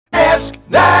Ask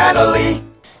Natalie.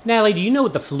 Natalie, do you know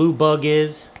what the flu bug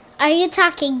is? Are you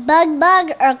talking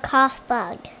bug or cough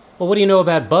bug? Well, what do you know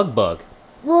about bug?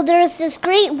 Well, there's this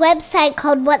great website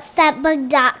called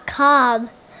whatsthatbug.com.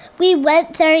 We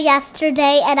went there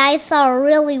yesterday and I saw a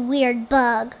really weird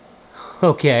bug.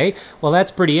 Okay, well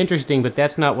that's pretty interesting, but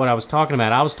that's not what I was talking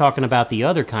about. I was talking about the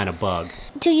other kind of bug.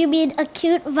 Do you mean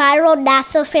acute viral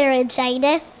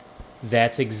nasopharyngitis?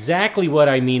 That's exactly what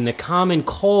I mean, the common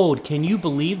cold. Can you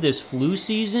believe this flu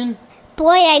season?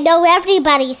 Boy, I know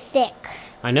everybody's sick.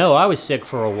 I know, I was sick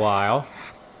for a while.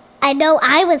 I know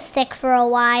I was sick for a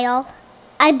while.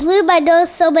 I blew my nose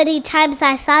so many times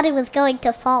I thought it was going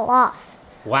to fall off.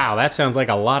 Wow, that sounds like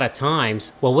a lot of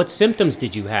times. Well, what symptoms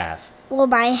did you have? Well,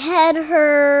 my head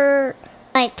hurt,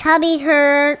 my tummy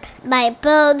hurt, my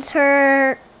bones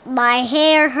hurt, my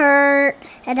hair hurt,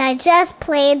 and I just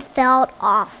plain felt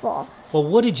awful. Well,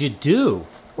 what did you do?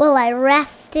 Well, I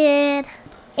rested,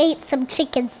 ate some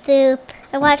chicken soup.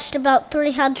 I watched about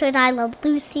 300 I Love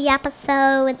Lucy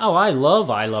episodes. Oh, I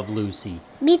love Lucy.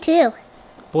 Me too.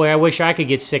 Boy, I wish I could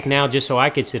get sick now just so I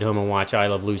could sit home and watch I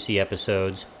Love Lucy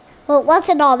episodes. Well, it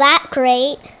wasn't all that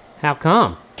great. How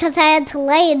come? Because I had to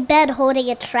lay in bed holding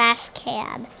a trash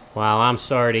can. Well, I'm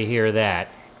sorry to hear that.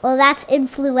 Well, that's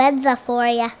influenza for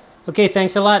you. Okay,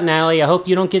 thanks a lot, Natalie. I hope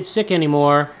you don't get sick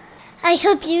anymore. I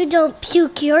hope you don't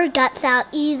puke your guts out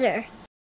either.